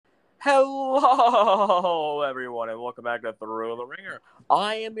Hello, everyone, and welcome back to Through the Ringer.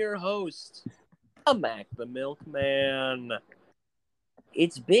 I am your host, Mac the Milkman.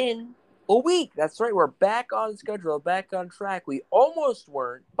 It's been a week. That's right, we're back on schedule, back on track. We almost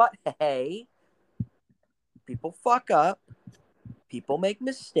weren't, but hey, people fuck up, people make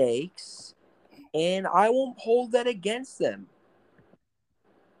mistakes, and I won't hold that against them.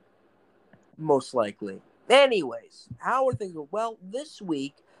 Most likely. Anyways, how are things? Well, this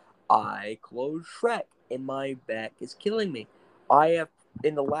week I closed Shrek and my back is killing me. I have,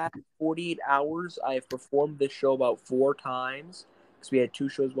 in the last 48 hours, I have performed this show about 4 times because we had 2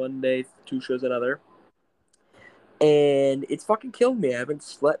 shows one day, 2 shows another. And it's fucking killed me. I haven't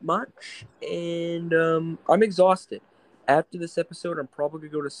slept much and I'm exhausted. After this episode, I'm probably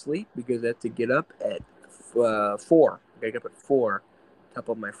going to go to sleep because I have to get up at 4. I gotta get up at 4 to help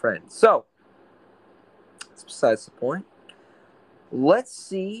out my friends. So, that's besides the point. Let's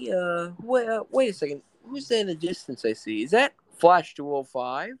see. Wait a second. Who's there in the distance I see? Is that Flash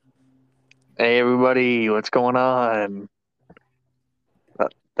 205? Hey everybody, what's going on?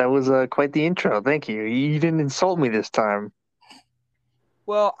 That was quite the intro. Thank you. You didn't insult me this time.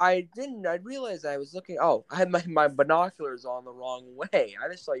 Well, I didn't. I realized I was looking. Oh, I had my binoculars on the wrong way. I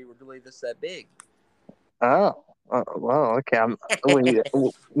just thought you were really that big. Oh, well, okay. Wait.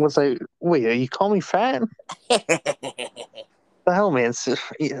 Was I? Wait, you call me fat? The hell, man.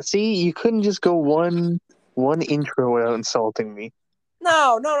 See, you couldn't just go one intro without insulting me.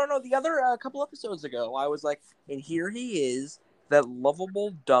 No. The other couple episodes ago, I was like, and here he is, that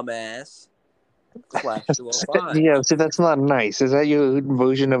lovable dumbass Flash 205. Yeah, see, that's not nice. Is that your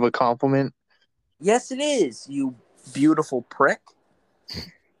version of a compliment? Yes, it is. You beautiful prick.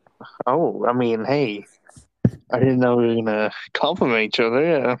 Oh, I mean, hey, I didn't know we were gonna compliment each other.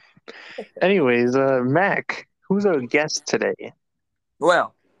 Yeah. Anyways, Mac, who's our guest today?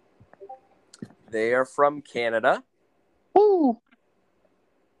 Well, they are from Canada. Woo!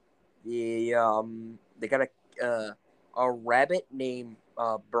 They got a rabbit named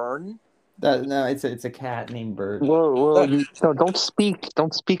Burn. No, it's a cat named Bird. Whoa! No, don't speak.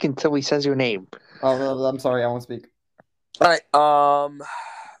 Don't speak until he says your name. Oh, no, I'm sorry, I won't speak. All right.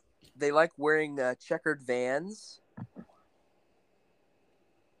 They like wearing checkered Vans,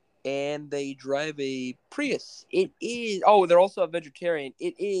 and they drive a Prius. It is. Oh, they're also a vegetarian.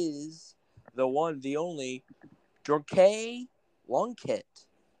 It is the one, the only, Jorkay Longkit.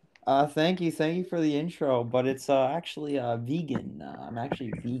 Thank you for the intro, but it's actually vegan. I'm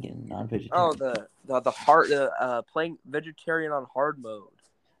actually vegan, not vegetarian. Oh, the hard playing vegetarian on hard mode.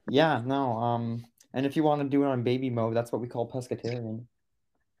 Yeah, no. And if you want to do it on baby mode, that's what we call pescatarian.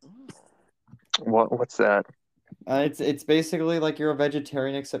 What's that? It's basically like you're a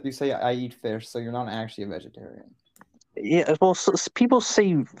vegetarian, except you say I eat fish, so you're not actually a vegetarian. Yeah, well, people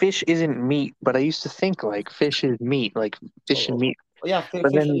say fish isn't meat, but I used to think like fish is meat, like fish and meat. Yeah,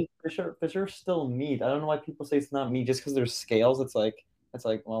 But then, fish are still meat. I don't know why people say it's not meat just because there's scales. It's like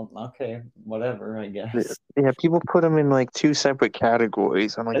well, okay, whatever, I guess. yeah, people put them in like two separate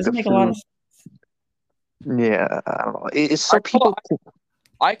categories. I'm It like doesn't the make a lot of food. sense. Yeah, I don't know. It's so people.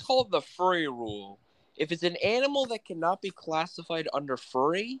 I call it the furry rule. If it's an animal that cannot be classified under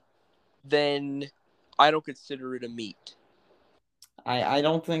furry, then I don't consider it a meat. I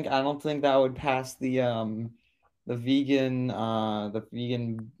don't think that would pass the vegan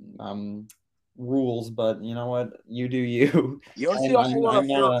rules, but you know what? You do you. You don't see a whole lot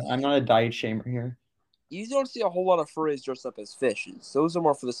of I'm not a diet shamer here. You don't see a whole lot of furries dressed up as fishes. Those are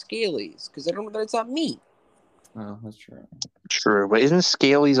more for the scalies because they don't. It's not meat. Oh, that's true. True, but isn't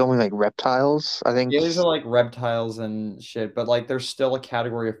scalies only like reptiles? I think Scalies are like reptiles and shit, but like there's still a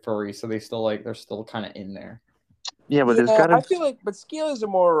category of furry, so they're still kind of in there. Yeah, but there's gotta. I feel like, but scalies are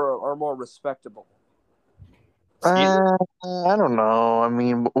more respectable. I don't know. I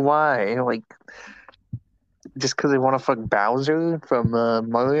mean, why? Like, just because they want to fuck Bowser from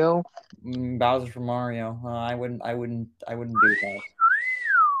Mario? Bowser from Mario. I wouldn't do that.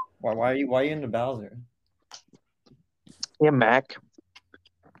 Why are you into Bowser? Yeah, Mac.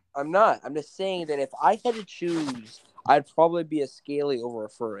 I'm not. I'm just saying that if I had to choose, I'd probably be a scaly over a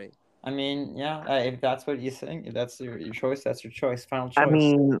furry. I mean, yeah, if that's what you think, if that's your choice, that's your choice. Final choice. I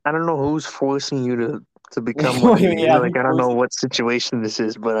mean, I don't know who's forcing you to become one. Yeah, like, I don't know what situation this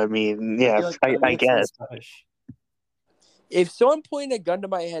is, but I mean, yeah, I guess. If someone pointed a gun to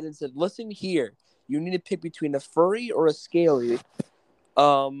my head and said, "Listen here, you need to pick between a furry or a scaly,"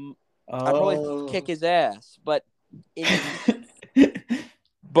 I'd probably kick his ass. But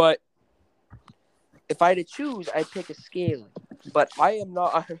but if I had to choose, I'd pick a scaly. But I am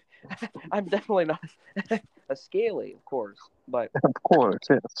not. I'm definitely not a scaly, of course. But of course,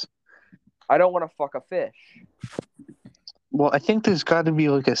 yes. I don't want to fuck a fish. Well, I think there's got to be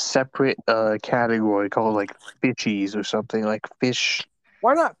like a separate category called like fishies or something like fish.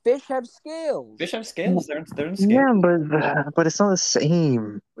 Why not? Fish have scales. Fish have scales. They're in scales. Yeah, but it's not the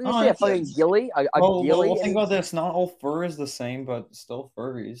same. What do you say? A fucking gilly? A gilly? Well, think about this. Not all fur is the same, but still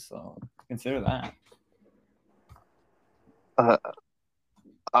furries. So consider that.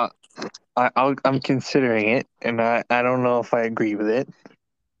 I'm considering it, and I don't know if I agree with it,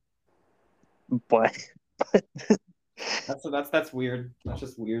 but That's weird. That's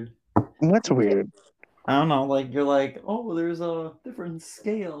just weird. that's weird. I don't know. Like you're like, oh, there's different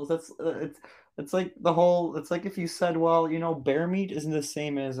scales. It's like the whole. It's like if you said, well, bear meat isn't the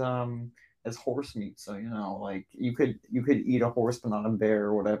same as horse meat. So like you could eat a horse but not a bear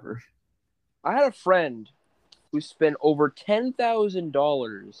or whatever. I had a friend who spent over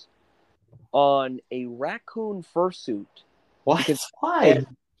 $10,000 on a raccoon fursuit. Why? Because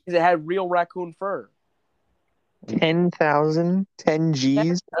it had real raccoon fur. 10,000, 10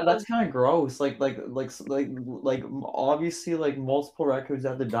 G's. That's kind of gross. Like obviously like multiple raccoons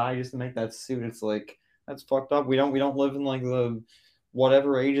have to die just to make that suit. It's like that's fucked up. We don't live in like the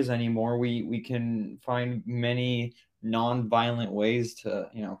whatever ages anymore. We can find many non-violent ways to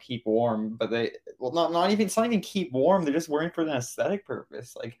keep warm, but not even keep warm. They're just wearing for an aesthetic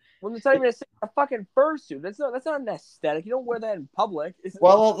purpose. Like, well, it's not even a fucking fursuit. That's not an aesthetic. You don't wear that in public.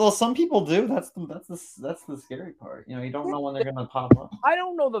 Well, some people do. That's the scary part. You don't know when they're gonna pop up. I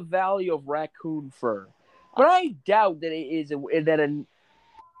don't know the value of raccoon fur, but I doubt that it is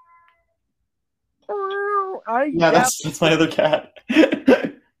That's my other cat.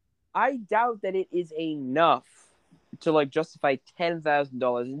 I doubt that it is enough to like justify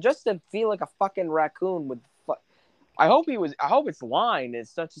 $10,000 and just to feel like a fucking raccoon with. I hope it's lined.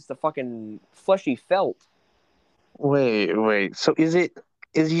 It's not just a fucking fleshy felt. Wait. So is he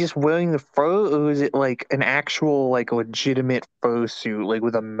just wearing the fur, or is it like an actual like legitimate fur suit, like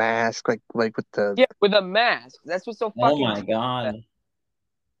with a mask, like with the? Yeah, with a mask. That's what's so fucking. Oh my god.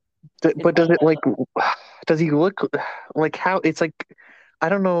 But does it like? Does he look like how? It's like, I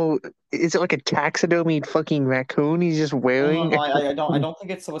don't know. Is it like a taxidermied fucking raccoon he's just wearing? No, I don't think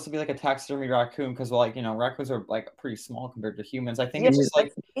it's supposed to be like a taxidermy raccoon because raccoons are like pretty small compared to humans. I think it's just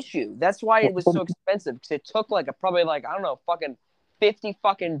like the issue. That's why it was so expensive, because it took like probably I don't know, fucking 50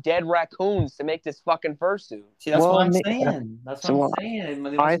 fucking dead raccoons to make this fucking fursuit. See, that's what I'm saying. That's what I'm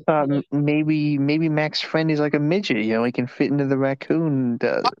saying. I thought maybe Mac's friend is like a midget. He can fit into the raccoon.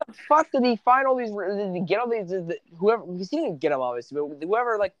 How the fuck did he find all these? Did he get all these? Whoever, he didn't get them obviously, but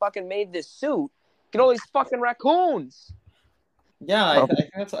whoever fucking made this suit get all these fucking raccoons. Yeah, I think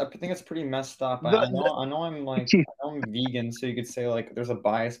it's pretty messed up. I know I'm vegan, so you could say there's a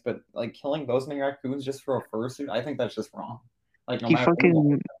bias, but killing those many raccoons just for a fursuit, I think that's just wrong. No matter if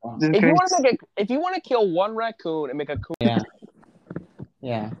you want to kill one raccoon and make a coon.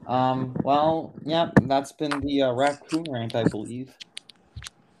 Yeah. Well, yeah, that's been the raccoon rant, I believe.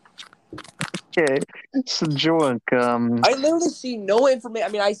 Okay, so Jork, I literally see no information.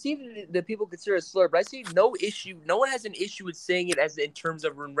 I mean, I see that people consider it a slur, but I see no issue. No one has an issue with saying it as in terms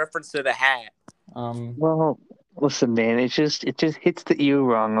of in reference to the hat. Well, listen, man, it just hits the ear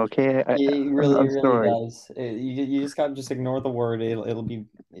wrong. Okay, it really does. You just gotta just ignore the word. It'll be.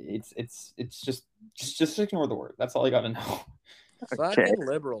 It's just ignore the word. That's all you gotta know. Okay. Fucking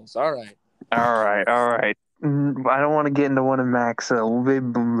liberals. All right. I don't want to get into one of Mac's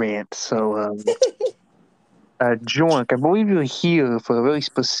lib rant, so Jork, I believe you're here for a very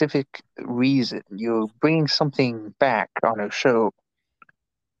specific reason. You're bringing something back on our show.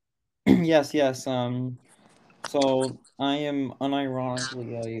 Yes. So I am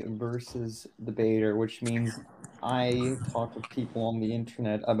unironically a versus debater, which means I talk to people on the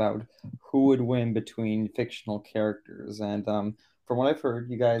internet about who would win between fictional characters. And from what I've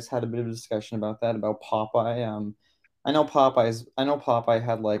heard, you guys had a bit of a discussion about that, about Popeye. I know Popeye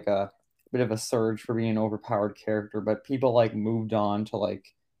had a bit of a surge for being an overpowered character, but people moved on to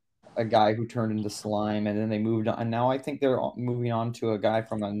a guy who turned into slime, and then they moved on, and now I think they're moving on to a guy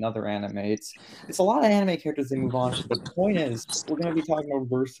from another anime. It's a lot of anime characters they move on to. The point is, we're going to be talking about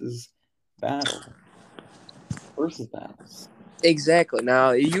versus battles. Exactly.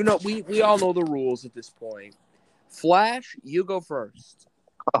 Now we all know the rules at this point. Flash, you go first.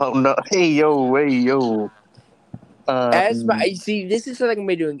 Oh no! Hey yo! This is something I'm gonna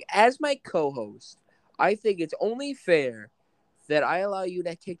be doing as my co-host. I think it's only fair that I allow you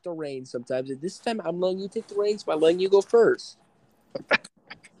to take the reins sometimes. And this time, I'm letting you take the reins by letting you go first.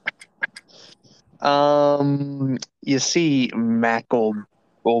 You see, Mac, old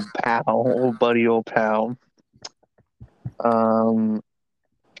pal, old buddy, old pal.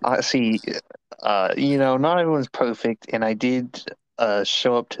 See, not everyone's perfect, and I did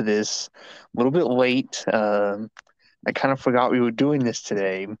show up to this a little bit late. I kind of forgot we were doing this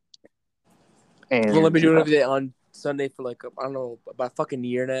today, and Well, I've been doing everything on Sunday for like, I don't know, about a fucking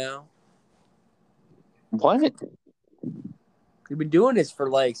year now. what? We've been doing this for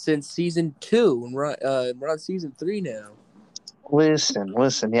like since season 2, and we're on season 3 now.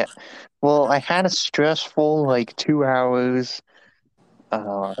 Listen, yeah. Well, I had a stressful like 2 hours. I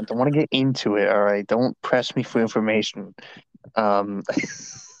don't want to get into it. All right, don't press me for information. Um,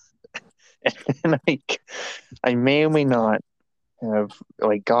 and like, I may or may not have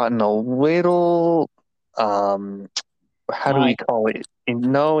like gotten a little how do we High. call it?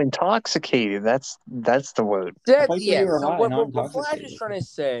 No, intoxicated. That's the word. I thought you said you were So high, not what Flash is intoxicated. trying to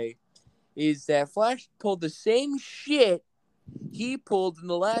say is that Flash pulled the same shit he pulled in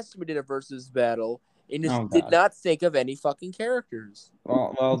the last time we did a versus battle, and just Oh, did God. not think of any fucking characters.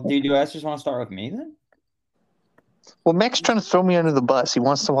 Well, do you guys just want to start with me then? Well, Mac's trying to throw me under the bus. He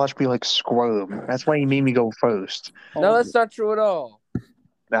wants to watch me like squirm. That's why he made me go first. No, Oh, that's not true at all.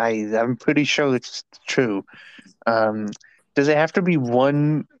 I'm pretty sure it's true. Does it have to be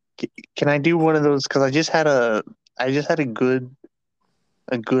one? Can I do one of those? Because I just had a good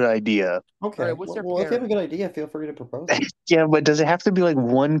idea. okay. All right, what's your Well, if you have a pairing? good idea, feel free to propose it. Yeah, but does it have to be like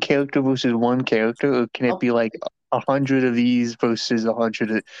one character versus one character, or can it be like 100 of these versus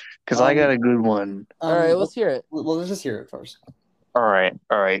 100? Because I got a good one. All right, let's hear it. Let's just hear it first. All right.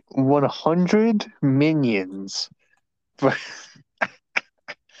 100 minions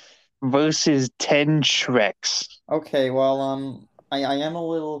versus 10 Shreks. Okay, well, I am a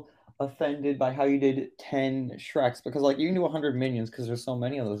little offended by how you did 10 Shreks because like you can do 100 minions because there's so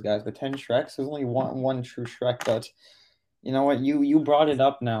many of those guys, but 10 Shreks, there's only one true Shrek. But you know what? You brought it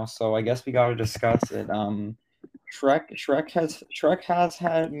up now, so I guess we got to discuss it. Shrek has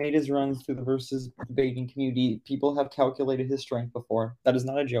had made his runs through the versus debating community. People have calculated his strength before. That is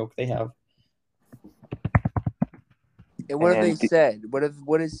not a joke. They have. And what have they said?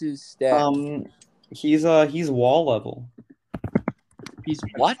 What is his stat? He's wall level. He's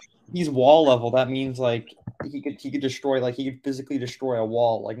what? He's wall level. That means like he could destroy, like he could physically destroy a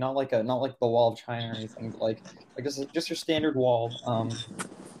wall, like not like the wall of China or anything, but like just your standard wall.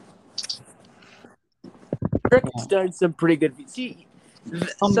 Shrek's done some pretty good. See,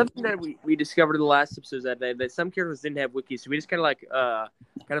 something that we discovered in the last episode is that some characters didn't have wikis, so we just kind of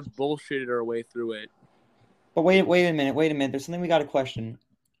bullshitted our way through it. But wait a minute. There's something we got to question.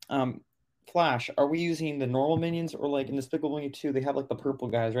 Flash, are we using the normal minions or like in Despicable Me 2, they have like the purple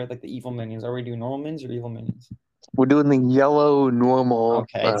guys, right? Like the evil minions. Are we doing normal minions or evil minions? We're doing the yellow normal.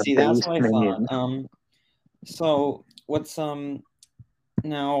 Okay, see that's what I thought. So what's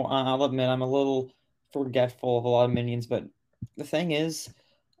now I'll admit I'm a little forgetful of a lot of minions, but the thing is,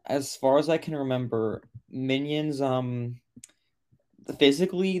 as far as I can remember, minions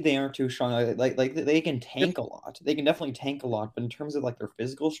physically they aren't too strong. Like they can tank a lot. They can definitely tank a lot, but in terms of like their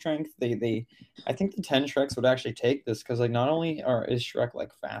physical strength, they I think the 10 Shreks would actually take this because like not only is Shrek like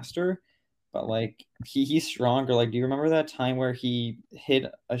faster, but like he's stronger. Like, do you remember that time where he hit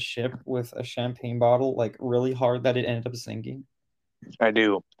a ship with a champagne bottle like really hard that it ended up sinking? I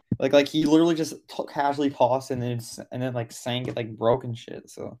do. Like he literally just casually tossed and then like sank it, like broken shit.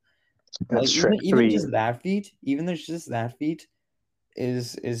 So like even just that feat,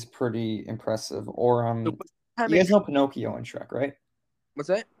 is pretty impressive. Or you guys know Pinocchio in Shrek, right? What's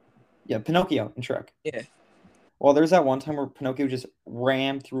that? Yeah, Pinocchio in Shrek. Yeah. Well, there's that one time where Pinocchio just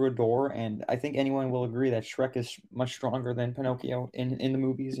rammed through a door, and I think anyone will agree that Shrek is much stronger than Pinocchio in the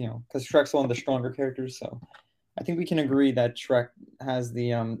movies, because Shrek's one of the stronger characters. So I think we can agree that Shrek has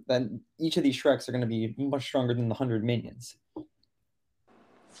the that each of these Shreks are going to be much stronger than the 100 minions.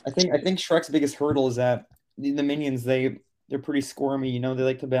 I think Shrek's biggest hurdle is that the minions they're pretty squirmy. They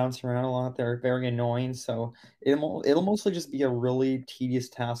like to bounce around a lot. They're very annoying. So it'll mostly just be a really tedious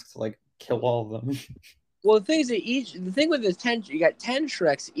task to like kill all of them. Well, the thing is that the thing with the 10, you got 10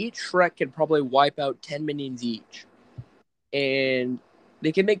 Shreks. Each Shrek can probably wipe out 10 minions each, and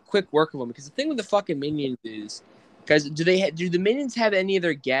they can make quick work of them. Because the thing with the fucking minions is, guys, do the minions have any of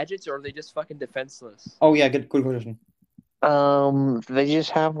their gadgets, or are they just fucking defenseless? Oh yeah, good question. They just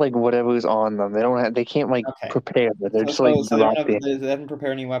have like whatever's on them. They can't like prepare. They're just like they haven't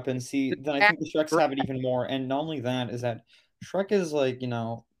prepared any weapons. See, then I think the Shreks have it even more. And not only that is that Shrek is like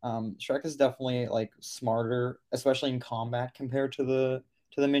Shrek is definitely like smarter, especially in combat compared to the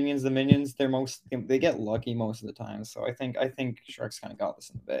minions. The minions they get lucky most of the time. So I think Shrek's kind of got this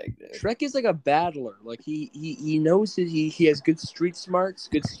in the bag. Dude. Shrek is like a battler. Like he knows he has good street smarts,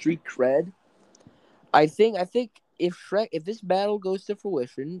 good street cred. I think if this battle goes to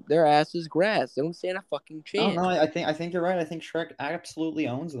fruition, their ass is grass. They don't stand a fucking chance. No, I think you're right. I think Shrek absolutely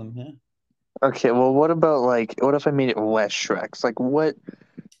owns them. Yeah. Okay, well, what about what if I made it less Shreks? What's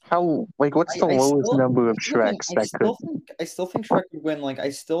the lowest number of Shreks that could? I still think Shrek would win. Like, I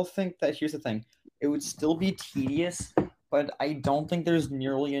still think that here's the thing, it would still be tedious, but I don't think there's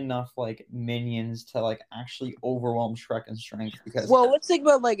nearly enough like minions to like actually overwhelm Shrek in strength. Because let's think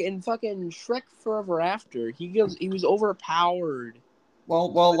about like in fucking Shrek Forever After, he was overpowered.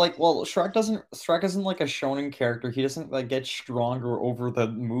 Shrek isn't like a shonen character. He doesn't like get stronger over the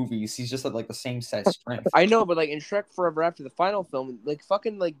movies. He's just at like the same set strength. I know, but like in Shrek Forever After, the final film, like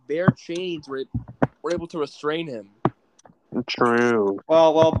fucking like bare chains were able to restrain him. True.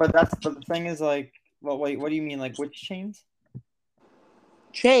 But the thing is like, well, wait, what do you mean? Like which chains?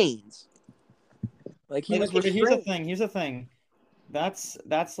 Chains. Like he was restrained. Here's the thing. That's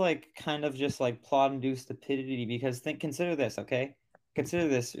like kind of just like plot-induced stupidity because consider this, okay? Consider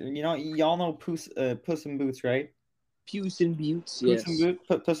this. You know, y'all know Puss in Boots, right? Puss in Boots, yes.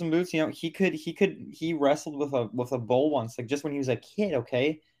 Puss in Boots. You know, he wrestled with a bull once, like just when he was a kid,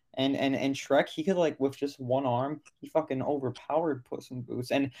 okay? And Shrek, he could like with just one arm, he fucking overpowered Puss in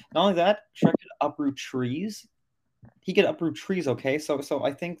Boots. And not only that, Shrek could uproot trees. He could uproot trees, okay? So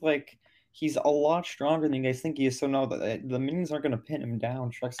I think like he's a lot stronger than you guys think he is. So no, the minions aren't gonna pin him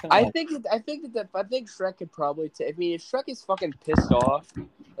down. Shrek's gonna. I think Shrek could probably. I mean, if Shrek is fucking pissed off,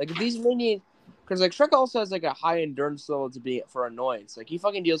 like if these minions, because like Shrek also has like a high endurance level to be for annoyance. Like he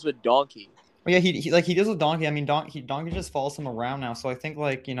fucking deals with Donkey. Well, yeah, he deals with Donkey. I mean, Donkey just follows him around now. So I think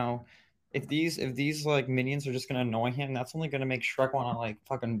like if these like minions are just gonna annoy him, that's only gonna make Shrek want to like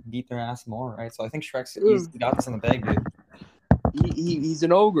fucking beat their ass more, right? So I think he's got this in the bag, dude. He's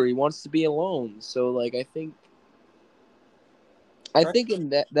an ogre. He wants to be alone. So like I think in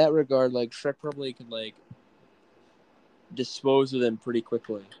that regard, like Shrek probably could like dispose of them pretty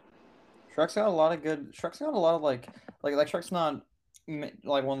quickly. Shrek's got a lot of like Shrek's not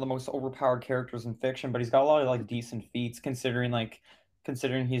like one of the most overpowered characters in fiction, but he's got a lot of like decent feats considering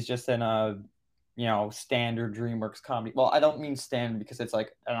he's just in a standard DreamWorks comedy. Well, I don't mean standard because it's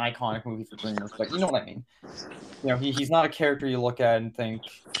like an iconic movie for DreamWorks, but you know what I mean. You know, he's not a character you look at and think,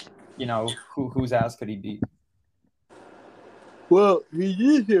 whose ass could he beat? Well,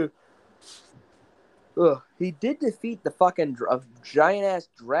 he did defeat the fucking giant ass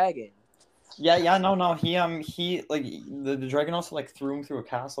dragon. Yeah, no. He like the dragon also like threw him through a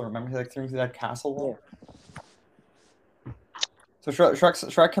castle. Remember, he like threw him through that castle wall. Yeah. So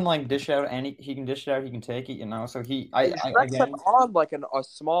Shrek can like dish out, and he can dish it out. He can take it, So Shrek's on like a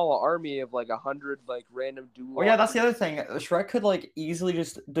small army of like 100 like random duels. Oh yeah, that's the other thing. Shrek could like easily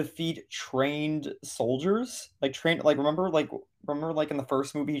just defeat trained soldiers, remember in the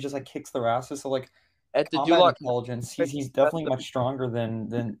first movie he just like kicks their asses. So like at the combat intelligence, he's definitely much stronger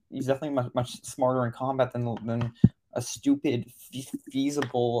than he's definitely much smarter in combat than a stupid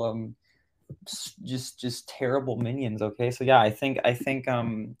feasible just terrible minions. Okay, so yeah, I think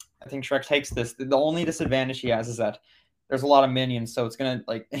Shrek takes this. The only disadvantage he has is that there's a lot of minions, so it's gonna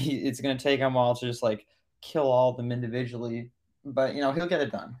take him a while to just like kill all of them individually, but he'll get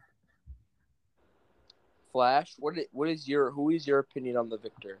it done. Flash, who is your opinion on the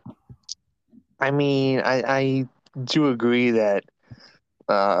victor? I mean, I do agree that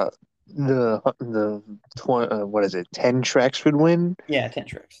the 10 Shreks would win. Yeah, 10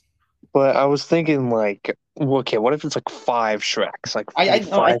 Shreks. But I was thinking, like, okay, what if it's like 5 Shreks? Like, I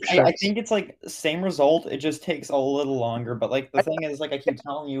think it's like same result. It just takes a little longer. But like the thing is, like I keep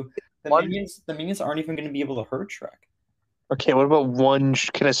telling you, the minions aren't even going to be able to hurt Shrek. Okay, what about one?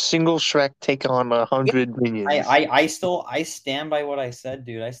 Can a single Shrek take on 100 minions? I stand by what I said,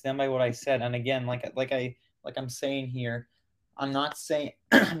 dude. I stand by what I said. And again, I'm saying here, I'm not saying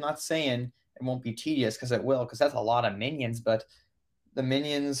it won't be tedious because it will, because that's a lot of minions, but the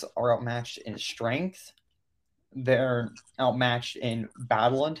minions are outmatched in strength. They're outmatched in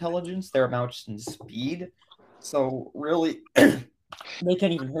battle intelligence. They're outmatched in speed. So really, they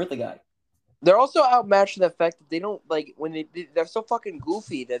can't even hurt the guy. They're also outmatched in the fact that they don't like when they're so fucking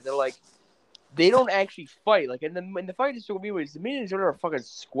goofy that they're like they don't actually fight. Like in the fight is so weird. The minions don't ever fucking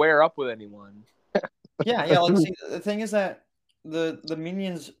square up with anyone. Yeah. Like see, the thing is that the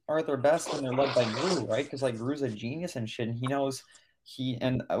minions are at their best when they're led by Gru, right? Because like Gru's a genius and shit, and he knows. I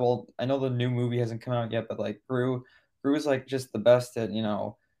know the new movie hasn't come out yet, but like Gru is like just the best at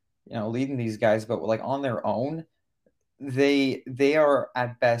leading these guys, but like on their own, they are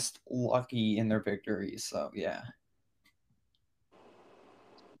at best lucky in their victories. So yeah.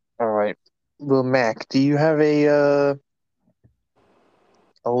 All right, well, Mac, do you have a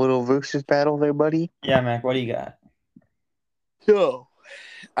little versus battle there, buddy? Yeah, Mac, what do you got? So,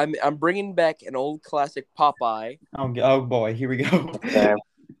 I'm bringing back an old classic Popeye, Oh boy, here we go. Okay.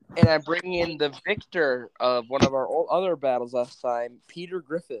 and I'm bringing in the victor of one of our other battles last time, Peter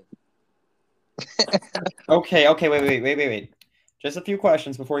Griffin. Okay, wait. Just a few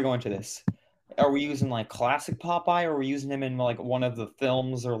questions before we go into this. Are we using like classic Popeye, or are we using him in like one of the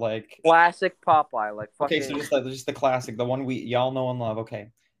films, or like Classic Popeye, like fucking. Okay, so just the classic, the one we y'all know and love.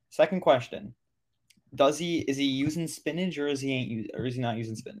 Okay. Second question. Is he using spinach, or is he not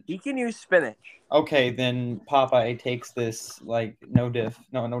using spinach? He can use spinach. Okay, then Popeye takes this like no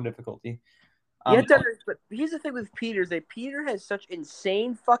difficulty. But here's the thing with Peter: is that Peter has such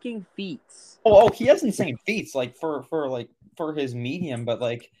insane fucking feats. He has insane feats, like for his medium, but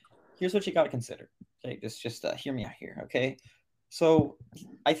like here's what you got to consider. Okay, just hear me out here. Okay, so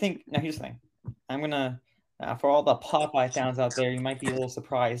I think now here's the thing. I'm gonna for all the Popeye fans out there, you might be a little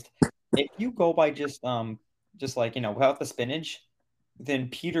surprised if you go by just like without the spinach, then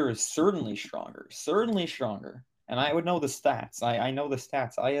Peter is certainly stronger, and I would know the stats. I know the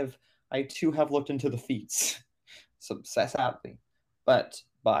stats. I too have looked into the feats, so sadly, but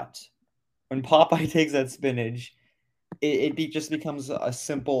when Popeye takes that spinach, it just becomes a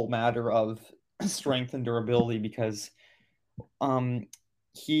simple matter of strength and durability because there's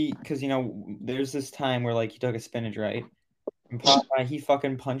this time where like he took a spinach, right? And Popeye, he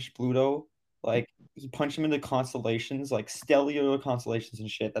fucking punched Pluto, like he punched him into constellations, like stellar constellations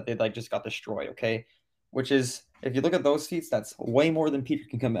and shit that they like just got destroyed, okay? Which is, if you look at those feats, that's way more than Peter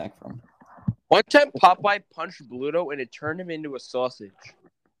can come back from. One time Popeye punched Bluto and it turned him into a sausage.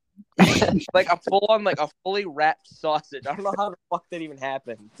 Like a fully wrapped sausage. I don't know how the fuck that even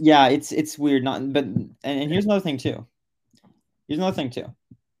happened. Yeah, it's weird. And here's another thing too.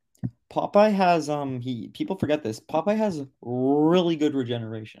 Popeye has people forget this. Popeye has really good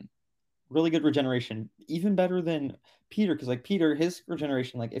regeneration. Even better than Peter, because like Peter, his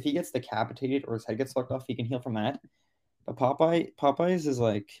regeneration, like if he gets decapitated or his head gets sucked off, he can heal from that. But Popeye's is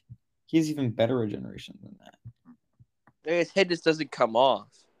like he has even better regeneration than that. His head just doesn't come off.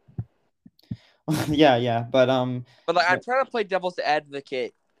 yeah, but like I'm trying to play devil's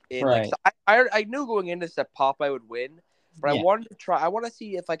advocate. Right. Like, I knew going into this that Popeye would win, but yeah. I want to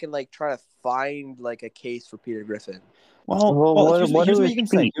see if I can like try to find like a case for Peter Griffin. Well, here's what you can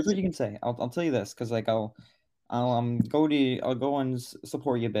say. Here's what you can say. I'll tell you this because like I'll go and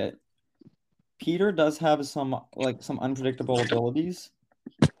support you a bit. Peter does have some unpredictable abilities.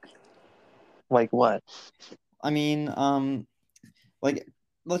 Like what? I mean, like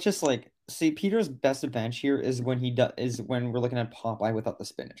let's just like see Peter's best advantage here is when we're looking at Popeye without the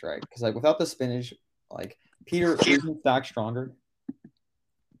spinach, right? Because like without the spinach, like Peter is in fact stronger.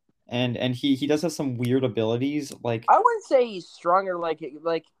 And he does have some weird abilities. Like I wouldn't say he's stronger. Like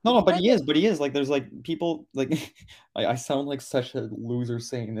no, but he is. Like there's like people like I sound like such a loser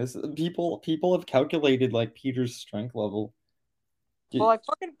saying this. People have calculated like Peter's strength level. Well, like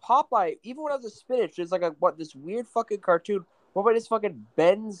fucking Popeye, even without the spinach, there's like this weird fucking cartoon. Popeye just fucking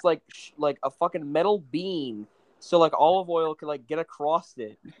bends like a fucking metal beam, so like olive oil can like get across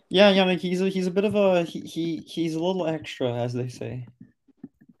it. Yeah, like he's a bit of a he's a little extra, as they say.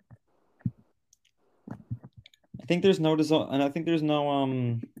 I think there's no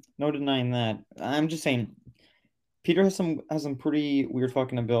denying that. I'm just saying, Peter has some pretty weird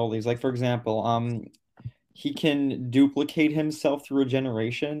fucking abilities. Like for example, he can duplicate himself through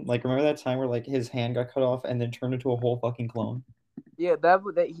regeneration. Like remember that time where like his hand got cut off and then turned into a whole fucking clone? Yeah,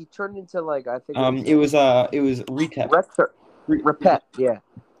 that he turned into like I think it was Retep. Repet, yeah.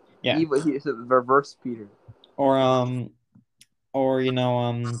 Yeah. He's a reverse Peter.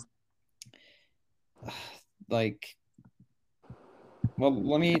 Like,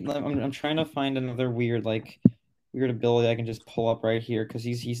 well, I'm trying to find another weird ability I can just pull up right here because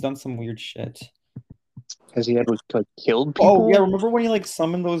he's done some weird shit. Has he ever killed people? Oh yeah, remember when he like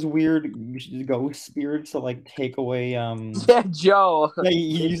summoned those weird ghost spirits to like take away Yeah, Joe. Yeah,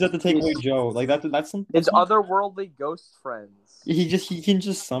 he used that to take away Joe. Like that's his otherworldly ghost friends. He can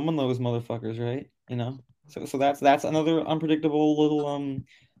just summon those motherfuckers, right? You know? So that's another unpredictable little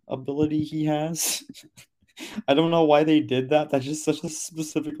ability he has. I don't know why they did that. That's just such a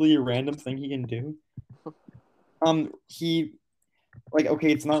specifically random thing he can do.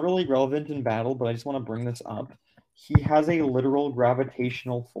 It's not really relevant in battle, but I just want to bring this up. He has a literal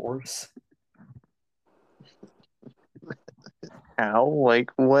gravitational force. How?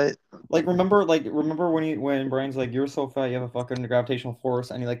 Like what? Like remember when Brian's like, "You're so fat, you have a fucking gravitational force,"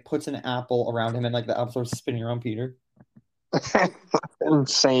 and he like puts an apple around him, and like the apple starts spinning around Peter.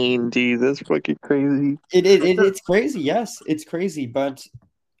 Insane, dude. That's fucking crazy. It's crazy. Yes, it's crazy. But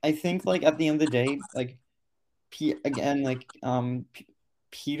I think like at the end of the day, like again, like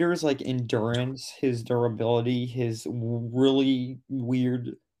Peter's like endurance, his durability, his really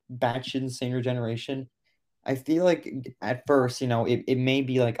weird batshit insane regeneration. I feel like at first, it may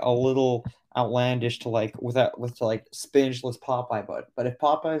be like a little outlandish to like with like spinanchless Popeye, but if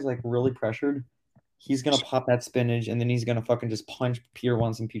Popeye's like really pressured, he's gonna pop that spinach and then he's gonna fucking just punch Peter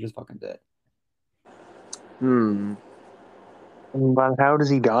once and Peter's fucking dead. But how does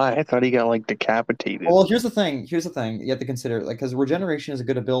he die? I thought he got like decapitated. Well, here's the thing. You have to consider, like, because regeneration is a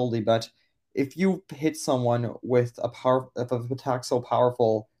good ability, but if you hit someone with if an attack so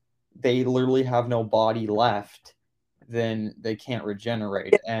powerful, they literally have no body left, then they can't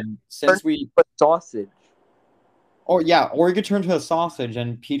regenerate. And since sausage. Or you could turn to a sausage,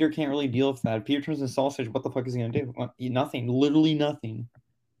 and Peter can't really deal with that. If Peter turns into a sausage, what the fuck is he gonna do? Eat nothing. Literally nothing.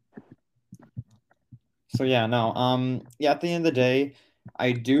 So yeah, no. At the end of the day,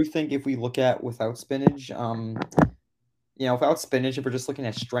 I do think if we look at without spinach, without spinach, if we're just looking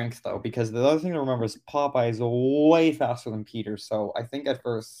at strength though, because the other thing to remember is Popeye is way faster than Peter. So I think at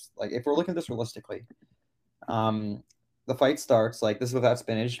first, like if we're looking at this realistically, the fight starts like this is without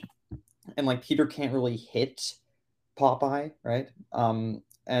spinach, and like Peter can't really hit Popeye, right? And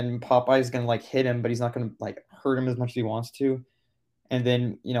Popeye's gonna like hit him, but he's not gonna like hurt him as much as he wants to. And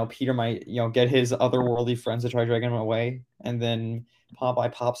then, Peter might, get his otherworldly friends to try dragging him away. And then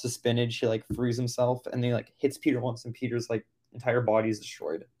Popeye pops the spinach, he like frees himself, and then he like hits Peter once, and Peter's like entire body is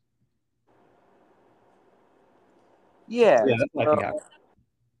destroyed. Yeah. Yeah, that's what I think happened.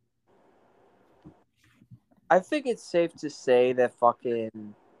 I think it's safe to say that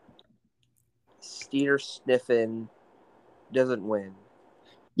fucking Steeder Sniffin doesn't win.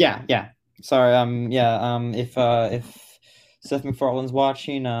 Yeah. Sorry, if Seth MacFarlane's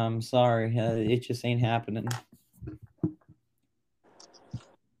watching, sorry, it just ain't happening.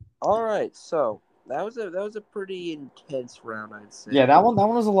 All right, so that was a pretty intense round, I'd say. Yeah, that one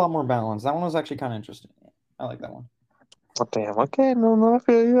was a lot more balanced. That one was actually kind of interesting. I like that one. Oh, damn. Okay, no, I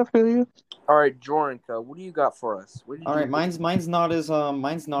feel you. All right, Jorinka, what do you got for us? All right, mine's not as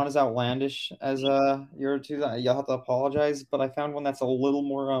outlandish as your two. You'll have to apologize, but I found one that's a little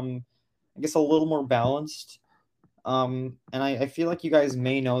more I guess a little more balanced. And I feel like you guys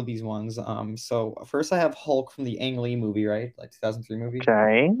may know these ones. So first I have Hulk from the Ang Lee movie, right? Like 2003 movie.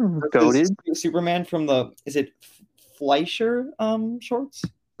 Okay, goated. Superman from is it Fleischer shorts?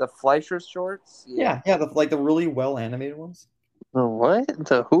 The Fleischer shorts? Yeah, the really well animated ones. The what?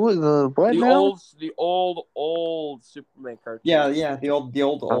 The who? The what? The old Superman cartoon. Yeah, the old.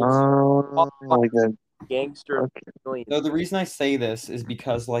 Like a gangster. Okay. So the reason I say this is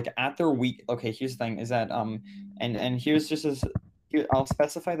because like at their week. Okay, here's the thing: is that and here's just I'll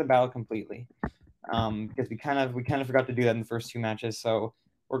specify the battle completely, because we kind of forgot to do that in the first two matches. So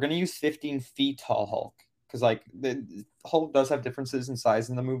we're gonna use 15 feet tall Hulk because like the Hulk does have differences in size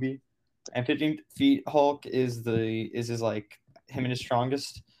in the movie, and 15 feet Hulk is his like him and his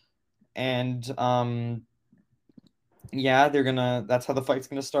strongest, and yeah, that's how the fight's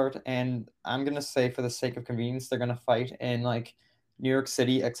gonna start, and I'm gonna say for the sake of convenience they're gonna fight in like New York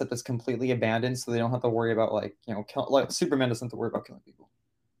City, except it's completely abandoned, so they don't have to worry about like like Superman doesn't have to worry about killing people.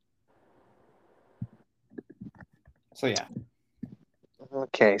 So yeah.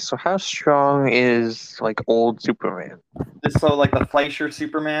 Okay, so how strong is like old Superman? So like the Fleischer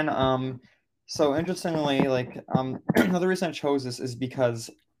Superman. So interestingly, like another reason I chose this is because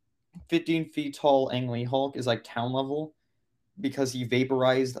 15 feet tall Ang Lee Hulk is like town level because he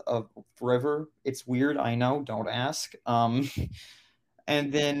vaporized a river. It's weird, I know, don't ask.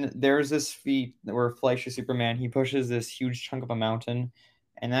 And then there's this feat where Fleischer Superman, he pushes this huge chunk of a mountain,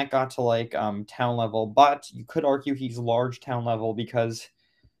 and that got to like town level, but you could argue he's large town level because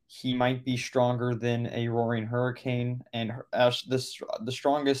he might be stronger than a roaring hurricane, and the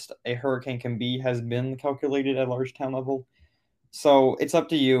strongest a hurricane can be has been calculated at large town level. So it's up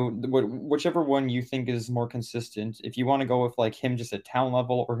to you, whichever one you think is more consistent. If you want to go with like him just at town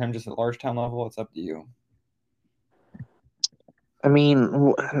level or him just at large town level, it's up to you. I mean,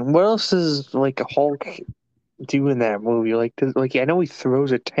 what else is like a Hulk do in that movie? Like I know he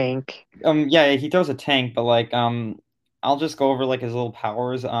throws a tank. Yeah, he throws a tank, but like I'll just go over like his little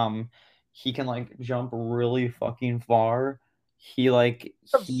powers. He can like jump really fucking far.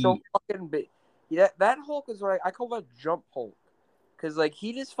 So fucking big. Yeah, that Hulk is what I call that jump Hulk. Because like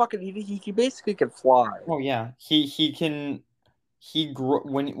he just fucking he basically can fly. Oh yeah,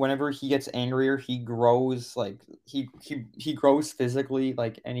 whenever he gets angrier, he grows like he grows physically,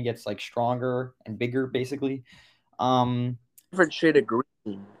 like, and he gets like stronger and bigger basically. Different shade of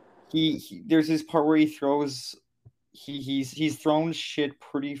green. There's this part where he throws he's thrown shit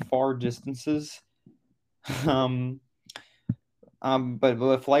pretty far distances, But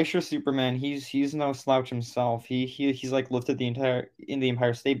with Fleischer Superman, he's no slouch himself. He's like lifted the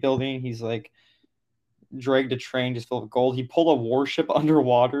Empire State Building. He's like dragged a train just filled with gold. He pulled a warship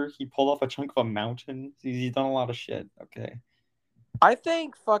underwater. He pulled off a chunk of a mountain. He's done a lot of shit. Okay. I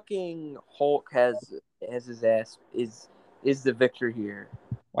think fucking Hulk has his ass is the victor here.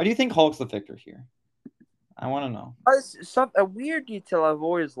 Why do you think Hulk's the victor here? I want to know. A weird detail I've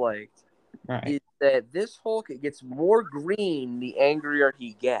always liked is that this Hulk gets more green the angrier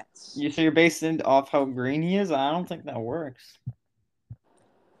he gets. So you're basing it off how green he is? I don't think that works.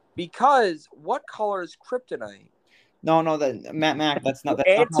 Because what color is kryptonite? No, that Mac, that's not.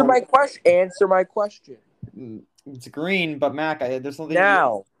 Answer my question. Answer my question. It's green, but Mac, there's something.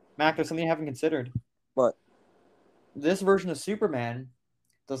 Mac, there's something you haven't considered. What? This version of Superman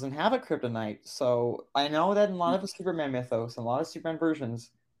doesn't have a kryptonite, so I know that in a lot of the Superman mythos and a lot of Superman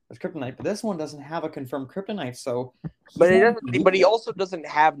versions, there's kryptonite, but this one doesn't have a confirmed kryptonite. So, but he also doesn't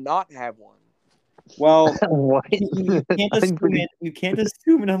not have one. Well, you can't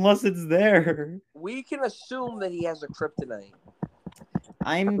assume it unless it's there. We can assume that he has a kryptonite.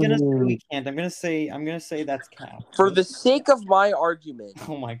 I'm gonna say we can't. I'm gonna say that's cap. For the sake of my argument,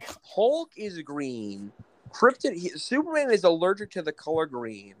 oh my god, Hulk is green. Superman is allergic to the color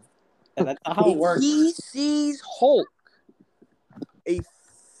green. And that's not how it works. He sees Hulk, a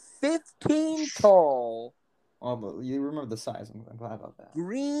 15 tall. Oh, but you remember the size. I'm glad about that.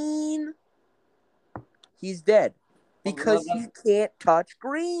 Green. He's dead because he can't touch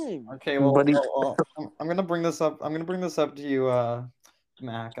green. Okay, well, I'm gonna bring this up. I'm gonna bring this up to you,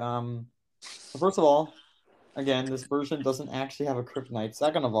 Mac. First of all, again, this version doesn't actually have a kryptonite.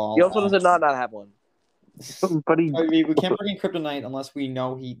 Second of all, he also does not have one. We can't bring in kryptonite unless we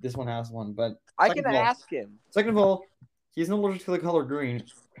know this one has one. But I can ask him. Second of all, he's not allergic to the color green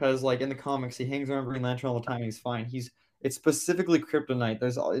because, like in the comics, he hangs around Green Lantern all the time. And he's fine. It's specifically kryptonite.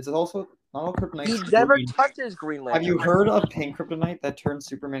 It's also not all kryptonite. He never touches Green Lantern. Have you heard of pink kryptonite that turns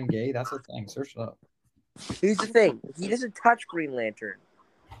Superman gay? That's a thing. Search it up. Here's the thing. He doesn't touch Green Lantern.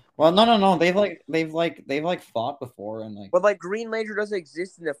 Well, no. They've fought before and like. But like Green Lantern doesn't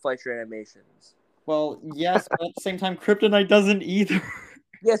exist in the Fleischer animations. Well, yes, but at the same time, kryptonite doesn't either.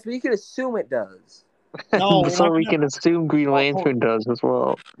 Yes, but you can assume it does. No, so we can assume Green Lantern does as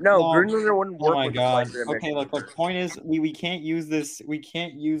well. No, Green Lantern wouldn't work. Oh my god. Okay, look. The point is, we can't use this. We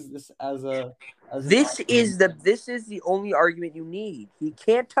can't use this as a. This is the only argument you need. He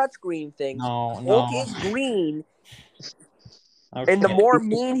can't touch green things. No. Hulk is green. Okay. And the more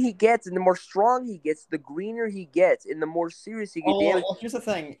mean he gets, and the more strong he gets, the greener he gets, and the more serious he gets. Well, here's the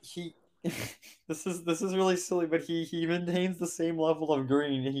thing. This is really silly, but he maintains the same level of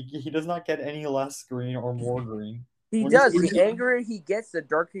green. He does not get any less green or more green. He does. The angrier he gets, the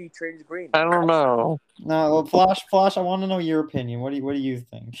darker he turns green. I don't know. No, Flash. I want to know your opinion. What do you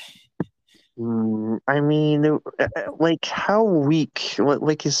think? I mean, like how weak?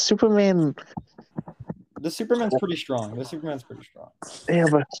 Like is Superman? The Superman's pretty strong. Yeah,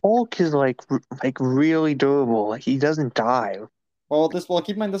 but Hulk is like really durable. Like he doesn't die. Well,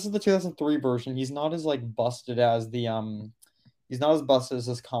 keep in mind this is the 2003 version. He's not as like busted as the he's not as busted as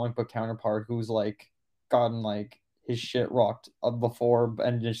his comic book counterpart, who's like gotten like his shit rocked before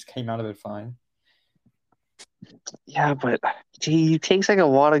and just came out of it fine. Yeah, but he takes like a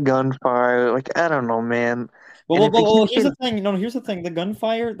lot of gunfire. Like I don't know, man. Well, here's the thing. No, here's the thing. The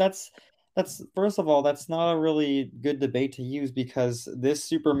gunfire. That's first of all, that's not a really good debate to use because this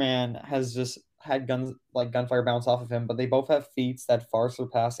Superman has just had gunfire bounce off of him, but they both have feats that far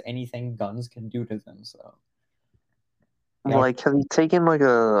surpass anything guns can do to them. So, like, have he taken what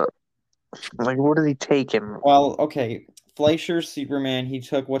has he taken? Well, okay, Fleischer Superman, he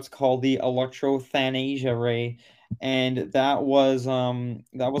took what's called the Electrothanasia ray, and that was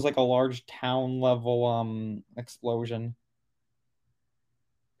like a large town level explosion.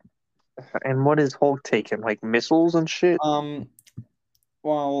 And what is Hulk taking? Like missiles and shit?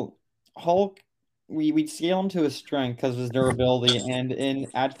 Well, Hulk, we scale him to his strength because of his durability, and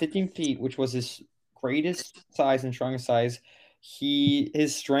at 15 feet, which was his greatest size and strongest size,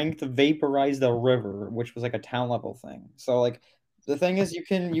 his strength vaporized a river, which was like a town level thing. So like the thing is, you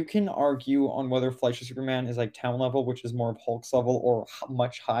can argue on whether Fleischer Superman is like town level, which is more of Hulk's level, or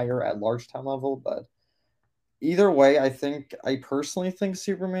much higher at large town level, but either way, I personally think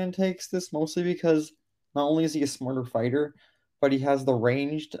Superman takes this mostly because not only is he a smarter fighter, but he has the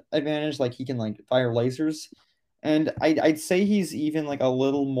ranged advantage, like he can like fire lasers, and I'd say he's even like a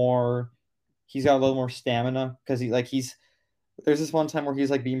little more. He's got a little more stamina because there's this one time where he's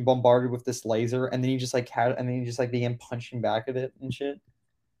like being bombarded with this laser, and then he just began punching back at it and shit.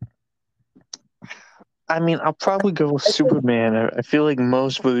 I mean, I'll probably go with Superman. I feel like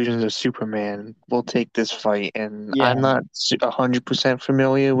most versions of Superman will take this fight, and Yeah. I'm not 100%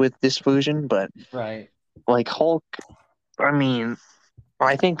 familiar with this version, but Right. like Hulk, I mean,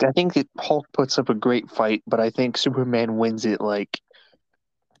 I think Hulk puts up a great fight, but I think Superman wins it like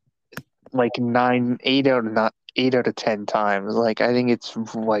 8 out of 10 times. Like I think it's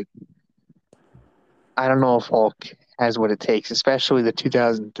like I don't know if Hulk has what it takes, especially the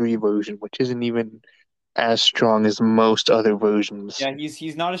 2003 version, which isn't even as strong as most other versions. Yeah,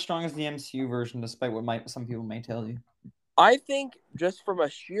 he's not as strong as the MCU version, despite what some people may tell you. I think just from a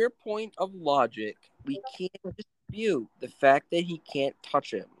sheer point of logic, we can't dispute the fact that he can't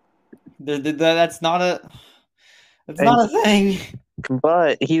touch him. That's not a thing.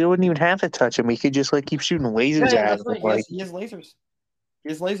 But he wouldn't even have to touch him. He could just like keep shooting lasers Yeah, at that's him. right. Like, He has lasers. He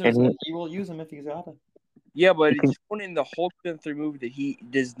has lasers, and and he will use them if he's got it. Yeah, but he can, it's shown in the Hulk 3 movie that he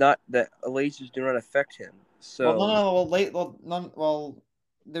does not, that lasers do not affect him. So Well, no. Well,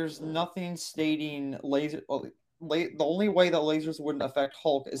 there's nothing stating laser. Well, the only way that lasers wouldn't affect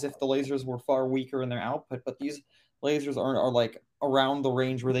Hulk is if the lasers were far weaker in their output. But these lasers are like around the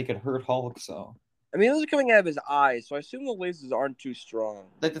range where they could hurt Hulk. So I mean, those are coming out of his eyes, so I assume the lasers aren't too strong.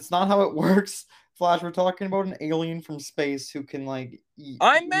 that's not how it works. Flash, we're talking about an alien from space who can like.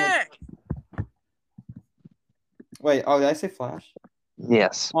 I'm Mac. Wait. Oh, did I say Flash?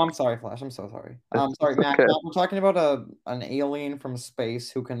 yes. Oh, I'm sorry, Flash. I'm so sorry. It's Sorry, Matt. okay. We're talking about an alien from space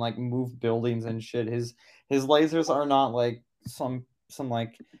who can like move buildings and shit. His lasers are not like some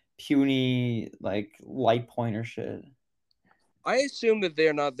like puny like light pointer shit. I assume that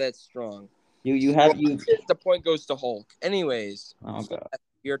they're not that strong. The point goes to Hulk. Anyways, Oh god.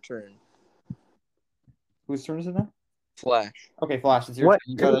 your turn. Whose turn is it now? Flash. Okay, Flash. It's your What?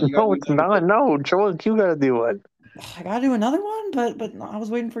 turn. No, it's not. No, Joel, you gotta do one. I gotta do another one, but I was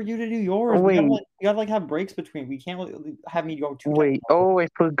waiting for you to do yours. Oh, wait. We gotta like have breaks between. We can't have me go 2 times. Wait. Oh, I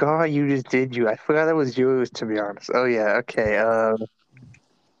forgot you just did you. I forgot that was yours, to be honest. Oh yeah. Okay.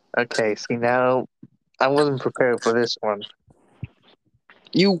 Okay. See now, I wasn't prepared for this one.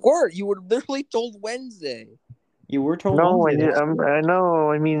 You were literally told Wednesday. You were told. No, Wednesday, I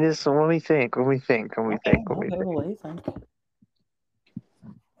know. I mean, this. Let me think. Let me think. Well, let me think.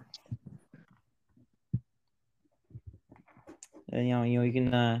 You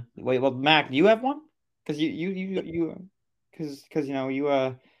can wait. Well, Mac, do you have one? Because do you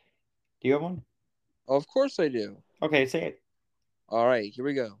have one? Of course I do. Okay, say it. All right, here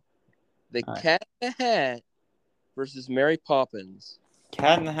we go. The All right. Cat in the Hat versus Mary Poppins.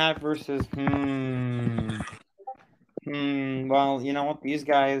 Cat in the Hat versus Well, you know what? These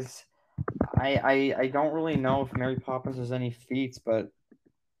guys, I don't really know if Mary Poppins has any feats, but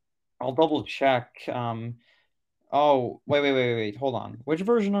I'll double check. Oh, wait. Hold on. Which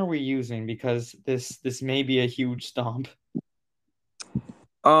version are we using? Because this may be a huge stomp.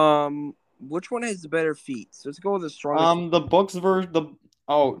 Which one has the better feats? Let's go with the strongest. The book's version.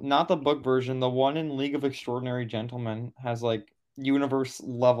 Not the book version. The one in League of Extraordinary Gentlemen has like universe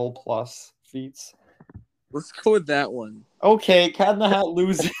level plus feats. Let's go with that one. Okay, Cat in the Hat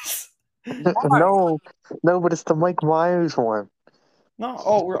loses. No, but it's the Mike Myers one. No.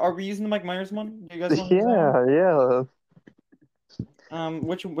 Oh, are we using the Mike Myers one? Do you guys want to use Yeah.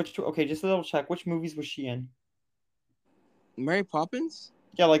 Which okay, just to double check, which movies was she in? Mary Poppins?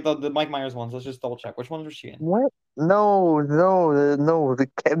 Yeah, like the Mike Myers ones. Let's just double check. Which ones was she in? What? No.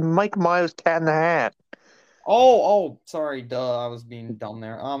 The Mike Myers Cat in the Hat. Oh, sorry, duh, I was being dumb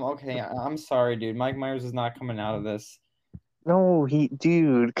there. Okay, I'm sorry, dude. Mike Myers is not coming out of this. No,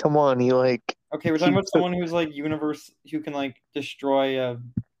 dude, come on, Okay, we're talking about someone who's like who can like destroy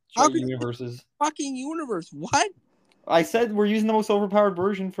universes. Fucking universe, what? I said we're using the most overpowered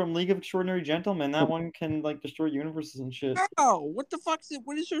version from League of Extraordinary Gentlemen. That one can like destroy universes and shit. How? What the fuck's it?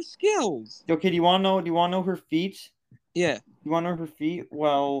 What is her skills? Okay, do you want to know her feat? Yeah. You want to know her feat?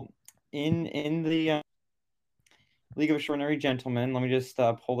 Well, in the League of Extraordinary Gentlemen, let me just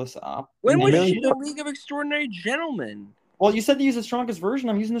pull this up. When was she in the League of Extraordinary Gentlemen? Well, you said to use the strongest version.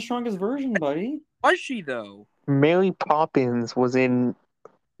 I'm using the strongest version, buddy. Was she though? Mary Poppins was in.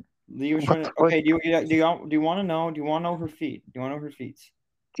 Okay, do you want to know? Do you want to know her feat? Do you want to know her feats?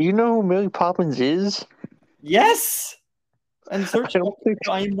 Do you know who Mary Poppins is? Yes. And search.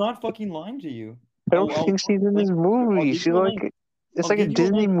 I am not fucking lying to you. I don't think she's in this movie. She's like, it's like a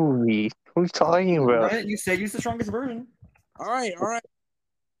Disney movie. What are you talking about? You said use the strongest version. All right.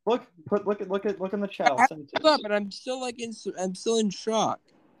 Look in the chat. Hold up, and I'm still in shock.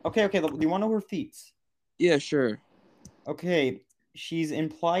 Okay. Do you want to know her feats? Yeah, sure. Okay, she's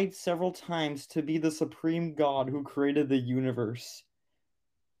implied several times to be the supreme god who created the universe.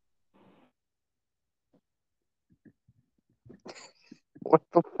 What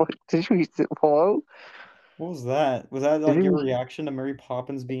the fuck? Did you hello? What was that? Was that Did like your you reaction to Mary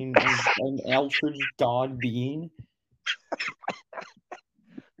Poppins being an eldritch god being?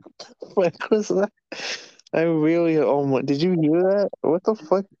 what was that? I really almost. Did you hear that? What the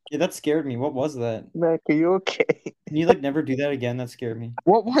fuck, Yeah, that scared me. What was that? Mac? Are you okay? Can you like never do that again? That scared me.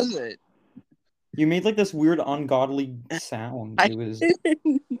 What was it? You made like this weird ungodly sound. I It was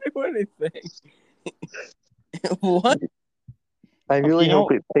didn't do anything. What? I okay. really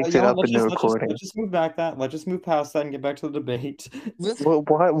hope it picks it What, up in the recording. let's just move back that. Let's just move past that and get back to the debate. Well,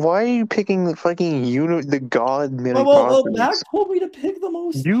 why are you picking the fucking the god Mary Well, Poppins? Mac told me to pick the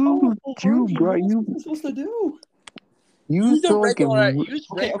most You, powerful version. bro, What else am I supposed to do? Use the thought regular. it. Use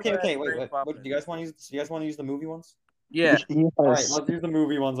Okay, regular. Wait. Mary What Poppins. do you guys want to use? Do you guys want to use the movie ones? Yeah. All right, Yes. let's use the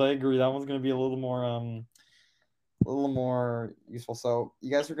movie ones. I agree. That one's gonna be a little more useful. So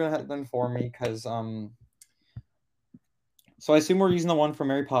you guys are gonna have to inform me because So I assume we're using the one from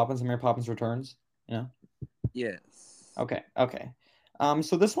Mary Poppins and Mary Poppins Returns. Yeah. Yes. Okay.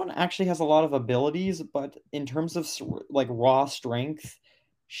 So this one actually has a lot of abilities, but in terms of like raw strength,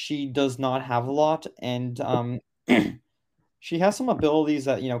 she does not have a lot, and she has some abilities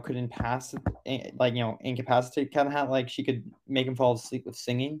that could incapacitate Cat in the Hat. Like she could make him fall asleep with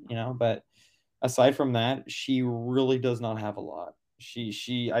singing, But aside from that, she really does not have a lot. I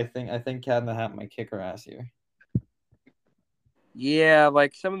think Cat in the Hat might kick her ass here. Yeah,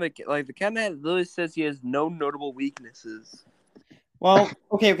 like some of the the Cat in the Hat literally says he has no notable weaknesses. Well,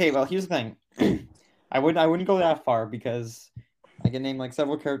 okay. Well, here's the thing. I wouldn't go that far because I can name like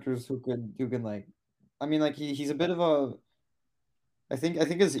several characters who can like, I mean, like he's a bit of a. I think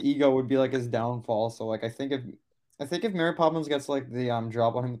his ego would be like his downfall. So like I think if Mary Poppins gets like the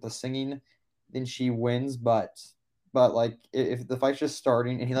drop on him with the singing, then she wins. But like if the fight's just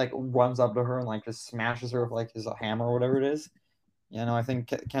starting and he like runs up to her and like just smashes her with like his hammer or whatever it is, I think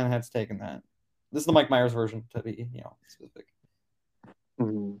Ken Head's taken that. This is the Mike Myers version to be specific.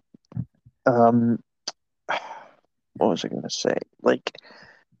 What was I gonna say? Like,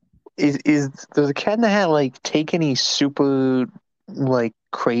 does the Cat in the Hat like take any super like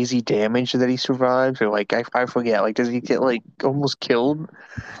crazy damage that he survives, or like I forget? Like, does he get like almost killed?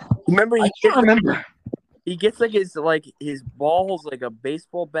 Remember, I can't remember. He gets his balls like a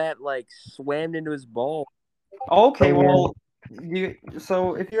baseball bat like swammed into his ball. Okay, well,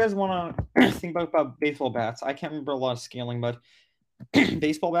 so if you guys want to think about baseball bats, I can't remember a lot of scaling, but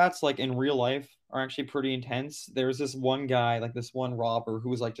baseball bats like in real life are actually pretty intense. There's this one guy, like this one robber, who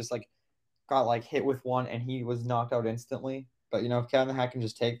was like just like got like hit with one and he was knocked out instantly. But if Cat in the Hat can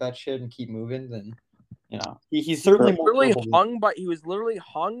just take that shit and keep moving, then he's certainly more durable. He was literally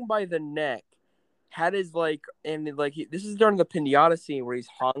hung by the neck. Had his this is during the pinata scene where he's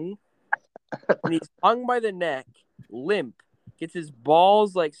hung, and he's hung by the neck, limp, gets his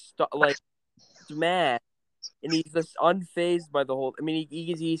balls smashed, and he's just unfazed by the whole. I mean,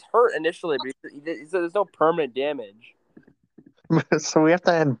 he's hurt initially, but there's no permanent damage. So we have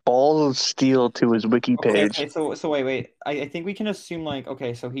to add balls of steel to his wiki page. Okay, so wait. I think we can assume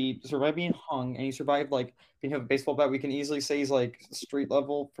so he survived being hung and he survived being hit with a baseball bat. We can easily say he's like street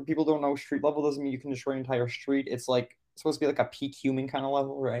level. For people who don't know, street level doesn't mean you can destroy an entire street. It's like supposed to be like a peak human kind of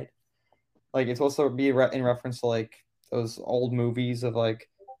level, right? Like it's supposed to be in reference to like those old movies of like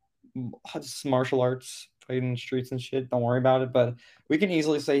martial arts fighting in streets and shit. Don't worry about it, but we can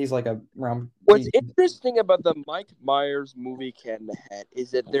easily say he's like around. What's interesting about the Mike Myers movie Cat in the Hat is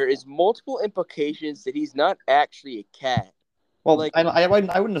that there is multiple implications that he's not actually a cat. Well, I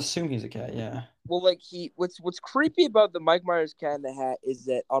wouldn't assume he's a cat. Yeah. Well, what's creepy about the Mike Myers Cat in the Hat is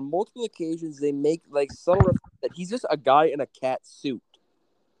that on multiple occasions they make subtle reference that he's just a guy in a cat suit.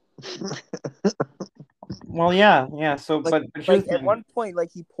 Well, yeah. So, but at one point,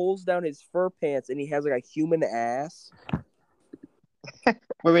 he pulls down his fur pants and he has a human ass.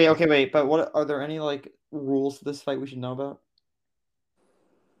 Wait. But what are there any rules for this fight we should know about?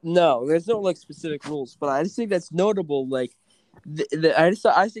 No, there's no specific rules, but I just think that's notable. I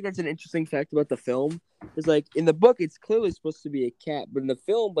think that's an interesting fact about the film. Is in the book, it's clearly supposed to be a cat, but in the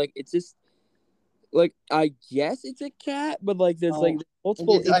film, it's just I guess it's a cat, but there's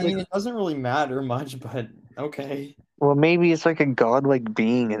multiple. I mean, it doesn't really matter much, but okay. Well, maybe it's like a godlike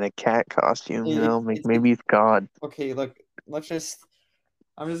being in a cat costume. Maybe it's God. Okay, look, I'm just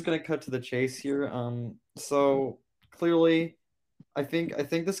gonna cut to the chase here. So clearly, I think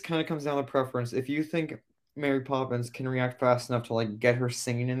this kind of comes down to preference. If you think Mary Poppins can react fast enough to get her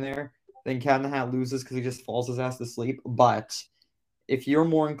singing in there, then Cat in the Hat loses because he just falls his ass to sleep. But if you're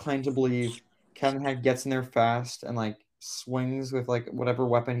more inclined to believe Cat in the Hat gets in there fast and swings with whatever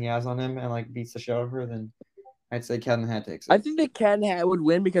weapon he has on him and beats the shit out of her, then I'd say Cat in the Hat takes it. I think that Cat in the Hat would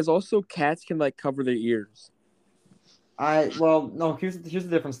win because also cats can like cover their ears. No. Here's the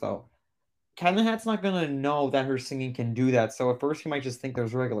difference though. Cat in the Hat's not gonna know that her singing can do that. So at first he might just think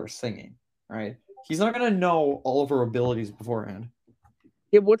there's regular singing, right? He's not gonna know all of her abilities beforehand.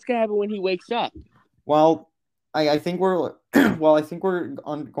 Yeah, what's gonna happen when he wakes up? Well, I think we're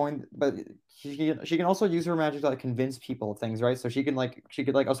going, but she can also use her magic to like convince people of things, right? So she could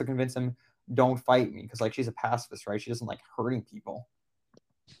also convince him, don't fight me, because like she's a pacifist, right? She doesn't like hurting people.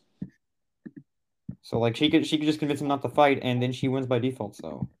 So like she could just convince him not to fight, and then she wins by default.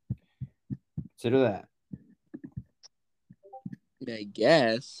 So consider that. I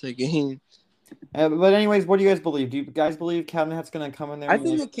guess. Again. But anyways, what do you guys believe? Do you guys believe Cat in the Hat's gonna come in there? I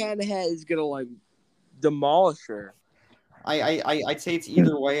think the Cat in the Hat is gonna like demolish her. I'd say it's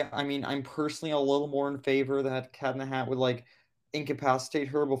either way. I mean, I'm personally a little more in favor that Cat in the Hat would like incapacitate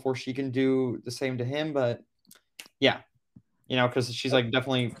her before she can do the same to him. But yeah, because she's like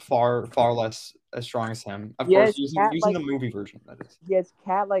definitely far less as strong as him. Of course, using the movie version, that is. He has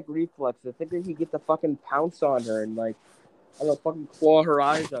cat-like reflex. I think that he gets to fucking pounce on her and like, I don't know, fucking claw her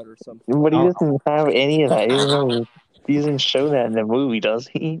eyes out or something. But he doesn't have any of that. He doesn't show that in the movie, does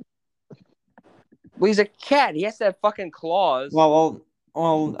he? Well, he's a cat. He has to have fucking claws. Well,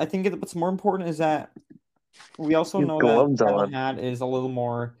 I think what's more important is that we also know that Cat in the Hat is a little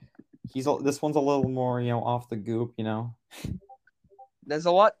more. This one's a little more, off the goop, There's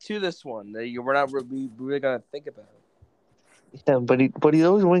a lot to this one that we're not really gonna think about. Yeah, but he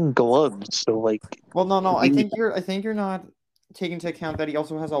always wearing gloves, so like. Well, no. I think you're not taking into account that he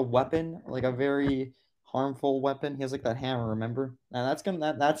also has a weapon, like a very harmful weapon. He has like that hammer. Remember? And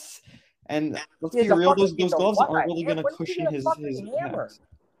and let's be real, those gloves aren't really gonna cushion his hammer.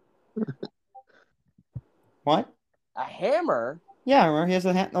 What? A hammer? Yeah, remember he has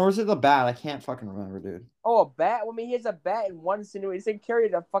a hammer, or is it a bat? I can't fucking remember, dude. Oh, a bat? Well, I mean, he has a bat in one scenario. He doesn't carry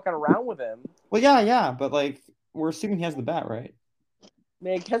it fucking around with him. Well, yeah, but like we're assuming he has the bat, right?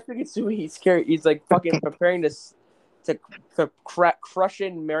 Man, I guess we can assume he's like fucking preparing to crush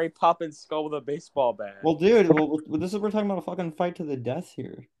in Mary Poppins' skull with a baseball bat. Well, dude, we're talking about a fucking fight to the death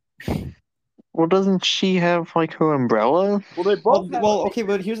here. Well, doesn't she have like her umbrella? Well, they both. Okay,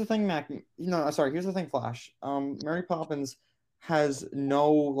 but here's the thing, Mac. Here's the thing, Flash. Mary Poppins has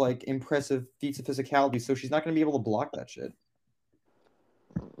no like impressive feats of physicality, so she's not going to be able to block that shit.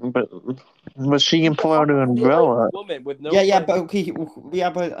 But she can pull out an umbrella. Woman with no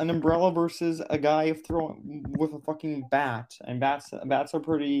but an umbrella versus a guy throwing with a fucking bat, and bats are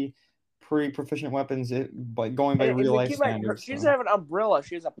pretty proficient weapons, but going by real life standards. She doesn't have an umbrella;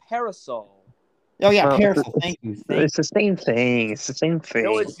 she has a parasol. Oh yeah, parasol. Thank you. It's the same thing.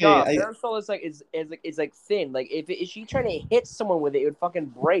 No, it's not. Parasol is like thin. Like if she trying to hit someone with it, it would fucking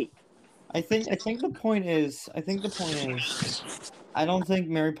break. I think the point is. I don't think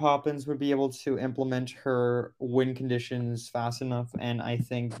Mary Poppins would be able to implement her win conditions fast enough, and I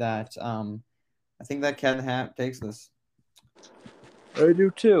think that Cat in the Hat takes this. I do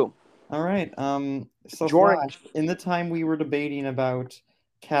too. All right. So Flash, in the time we were debating about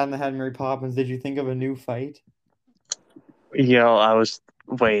Cat in the Hat and Mary Poppins, did you think of a new fight?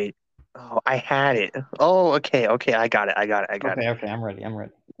 Wait. Oh, I had it. Oh, okay. I got it. Okay, I'm ready.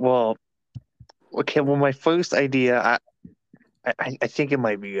 Well, okay. Well, my first idea, I think it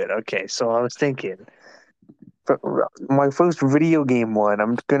might be good. Okay, so I was thinking, for my first video game one,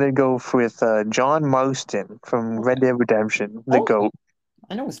 I'm gonna go with John Marston from Red Dead Redemption, the GOAT.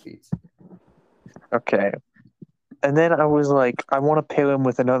 I know his feats. Okay, and then I was like, I want to pair him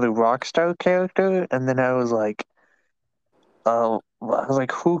with another Rockstar character, and then I was like,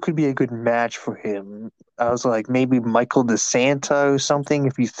 who could be a good match for him? I was like, maybe Michael DeSanta or something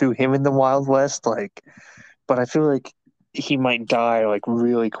if you threw him in the Wild West, like, but I feel like he might die like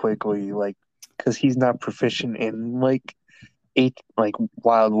really quickly, like because he's not proficient in like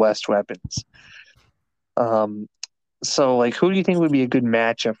Wild West weapons. So like, who do you think would be a good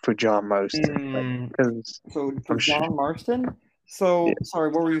matchup for John Marston? John Marston. So yeah.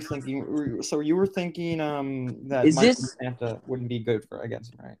 Sorry, what were you thinking? So you were thinking that Michael DeSanta wouldn't be good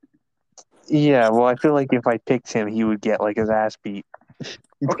against him, right? Yeah, well, I feel like if I picked him, he would get like his ass beat.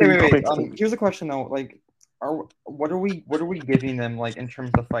 Okay, wait. Here's a question though, like. What are we giving them like in terms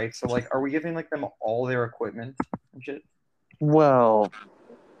of fights? So like, are we giving like them all their equipment and shit? Well,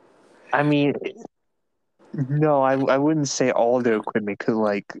 I mean, no, I wouldn't say all their equipment because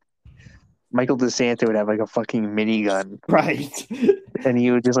like Michael DeSanta would have like a fucking minigun, right? And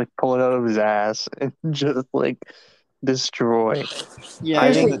he would just like pull it out of his ass and just like destroy. Yeah,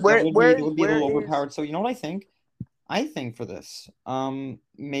 I think it would be a little overpowered. So you know what I think? I think for this,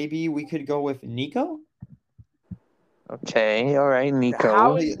 maybe we could go with Nico. Okay, all right, Nico.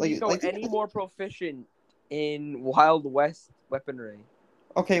 How is Like- Nico like- any more proficient in Wild West weaponry?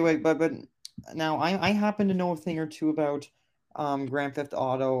 Okay, wait, but now I happen to know a thing or two about Grand Theft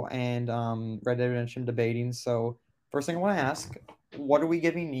Auto and Red Dead Redemption debating. So first thing I want to ask, what are we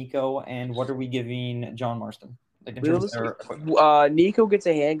giving Nico and what are we giving John Marston? Like in terms of their equipment. Nico gets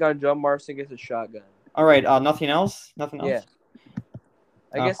a handgun. John Marston gets a shotgun. All right, nothing else? Nothing else? Yeah.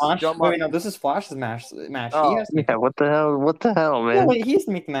 I guess Flash? John Wait, no, this is Flash's match. Oh. He has to make Yeah, what the hell? What the hell, No, man? wait, he has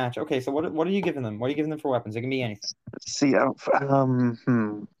to make the match. Okay, so what are you giving them? What are you giving them for weapons? It can be anything. Let's see,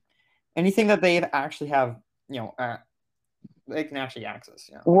 Anything that they actually have, they can actually access.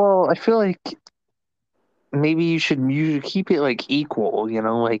 Yeah. Well, I feel like maybe you should keep it like equal.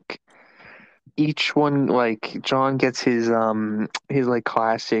 Like each one, like John gets his like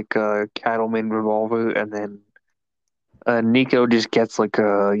classic cattleman revolver, and then Nico just gets like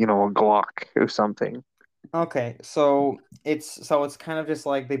a Glock or something. Okay, so it's kind of just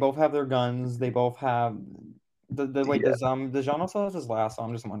like they both have their guns. They both have the wait. Yeah. Does John also have his lasso?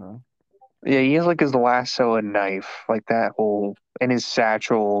 I'm just wondering. Yeah, he has like his lasso and knife, like that whole, and his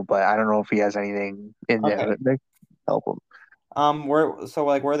satchel, but I don't know if he has anything in there Okay. that may help him. Where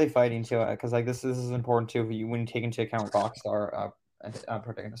are they fighting to? Because like this is important too when you take into account Rockstar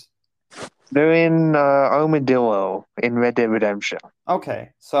protagonists. They're in Armadillo in Red Dead Redemption. Okay,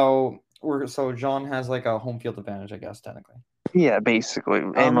 so John has like a home field advantage, I guess, technically. Yeah, basically.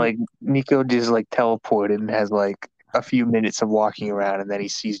 And like Nico just like teleported and has like a few minutes of walking around, and then he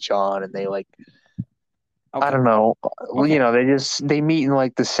sees John, and they like, Okay. I don't know, Okay. they meet in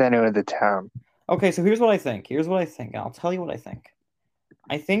like the center of the town. Okay, so here's what I think. I'll tell you what I think.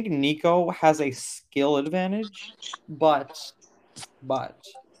 I think Nico has a skill advantage, but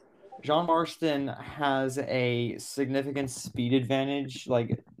John Marston has a significant speed advantage.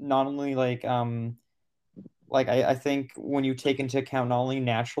 Like not only I think when you take into account not only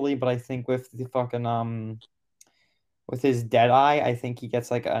naturally, but I think with the fucking with his Deadeye, I think he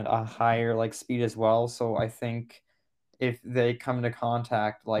gets like a higher like speed as well. So I think if they come into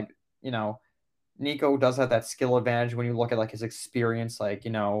contact, like Nico does have that skill advantage when you look at like his experience, like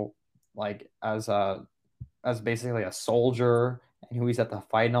like as basically a soldier and who he's at the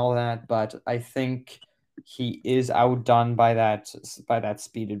fight and all that. But I think he is outdone by that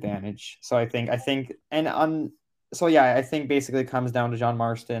speed advantage. So I think and so yeah, I think basically it comes down to John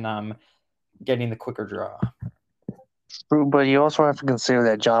Marston getting the quicker draw. True, but you also have to consider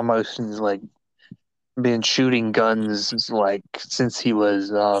that John Marston's like been shooting guns like since he was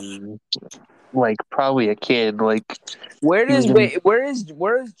like probably a kid. Like where is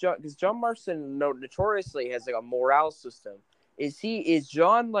John? Because John Marston notoriously has like a morale system. Is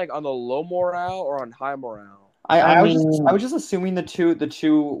John like on the low morale or on high morale? I was just assuming the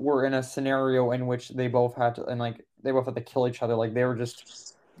two were in a scenario in which they both had to kill each other. Like they were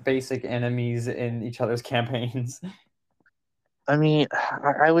just basic enemies in each other's campaigns. I mean,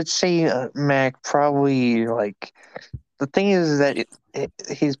 I would say Mac probably like the thing is that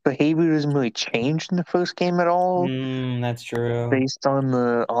his behavior doesn't really change in the first game at all. That's true. Based on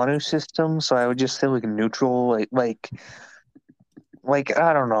the honor system, so I would just say like neutral, like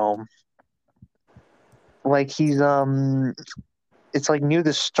I don't know, like he's it's like near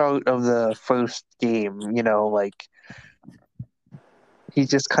the start of the first game, like he's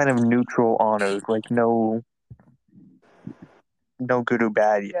just kind of neutral honored, like no good or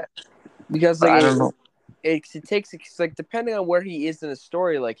bad yet. Because I don't know. It takes like depending on where he is in the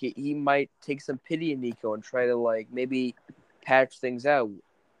story, like he might take some pity in Nico and try to like maybe patch things out.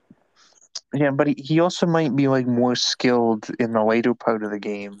 Yeah, but he also might be like more skilled in the later part of the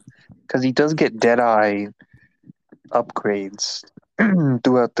game because he does get Deadeye upgrades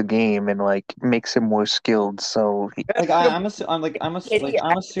throughout the game and like makes him more skilled. So I'm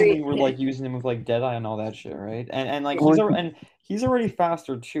assuming we're like using him with like Deadeye and all that shit, right? And like he's already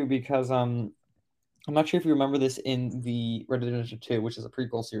faster too because I'm not sure if you remember this in the Red Dead Redemption 2, which is a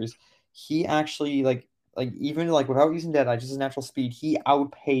prequel series. He actually like even like without using Deadeye, just his natural speed, he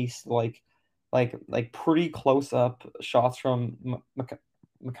outpaced like pretty close up shots from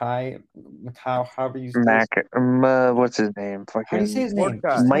Makai, however you Mac, what's his name? How do you say his name?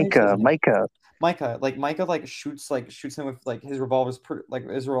 Micah. Micah like shoots him with like his revolver's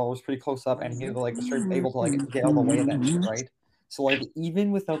pretty close up, and he's like straight able to like get out of the way of that shit, right? So like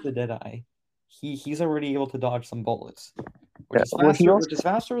even without the Deadeye, he's already able to dodge some bullets, which is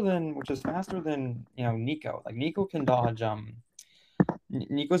faster than Nico. Like Nico can dodge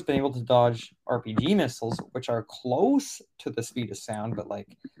Nico's been able to dodge RPG missiles, which are close to the speed of sound, but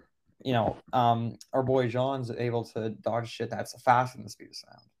like our boy John's able to dodge shit that's faster than the speed of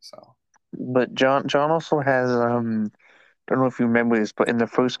sound. So but John also has don't know if you remember this, but in the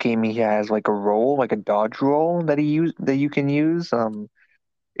first game he has like a roll, like a dodge roll that you can use.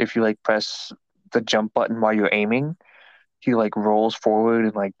 If you like press the jump button while you're aiming, he like rolls forward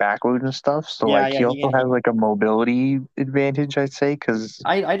and like backward and stuff. So Yeah, like yeah, he also has like a mobility advantage, I'd say, because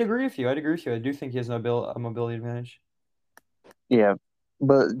I'd agree with you. I'd agree with you. I do think he has a mobility advantage. yeah.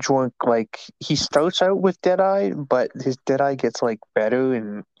 But Jork, like he starts out with Deadeye, but his Deadeye gets like better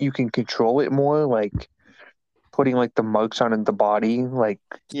and you can control it more, like putting like the marks on the body, like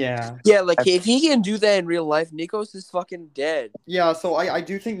Yeah. Yeah, like if he can do that in real life, Nikos is fucking dead. Yeah, so I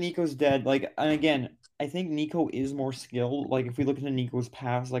do think Nico's dead. Like, and again, I think Nico is more skilled. Like, if we look into Nico's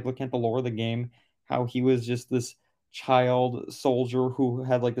past, like looking at the lore of the game, how he was just this child soldier who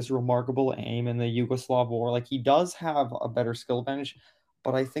had like this remarkable aim in the Yugoslav war. Like, he does have a better skill advantage,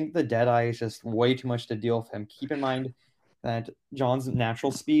 but I think the Deadeye is just way too much to deal with him. Keep in mind that John's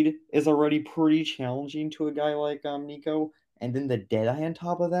natural speed is already pretty challenging to a guy like Nico, and then the Deadeye on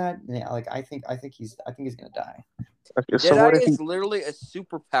top of that, yeah, like I think he's gonna die. okay, so Deadeye what if he is literally a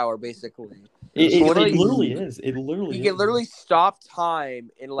superpower, basically. It, so it, what if it literally- literally he is. It literally He is. can literally stop time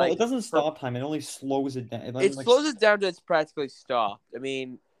in Well, like. it doesn't stop time. It only slows it down. It slows it down to it's practically stopped. I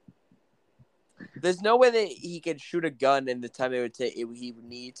mean, there's no way that he can shoot a gun in the time it would take. He would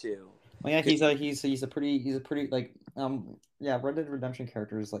need to. Well, yeah, he's a pretty like yeah, Red Dead Redemption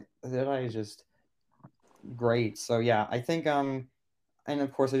character is like Deadeye is just great. So yeah, I think and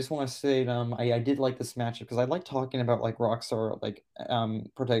of course I just want to say I did like this matchup because I like talking about like Rockstar like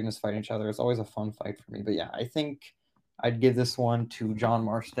protagonists fighting each other. It's always a fun fight for me. But yeah, I think I'd give this one to John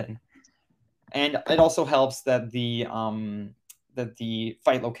Marston. And it also helps that the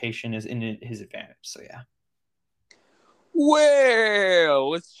fight location is in his advantage. So yeah.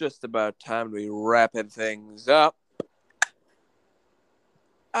 Well, it's just about time to be wrapping things up.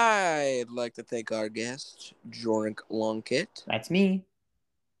 I'd like to thank our guest, Jorink Lunkett. That's me.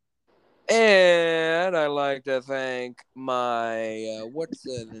 And I'd like to thank my, what's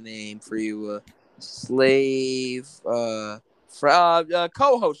the name for you? Slave, co-host.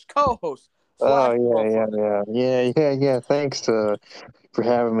 Oh yeah. Thanks for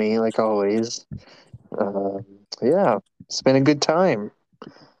having me, like always. Yeah, it's been a good time.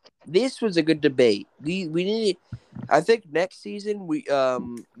 This was a good debate. We need. I think next season we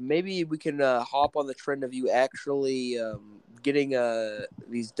maybe we can hop on the trend of you actually getting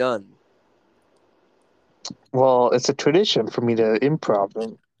these done. Well, it's a tradition for me to improv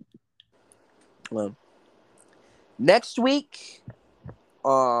them. Well, next week,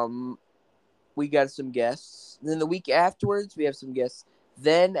 we got some guests. Then the week afterwards, we have some guests.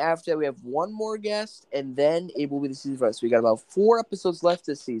 Then after that, we have one more guest, and then it will be the season for us. So we got about 4 episodes left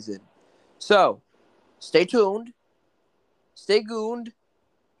this season. So, stay tuned, stay gooned,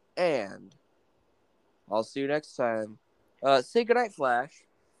 and I'll see you next time. Say goodnight, Flash.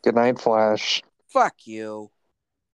 Good night, Flash. Fuck you.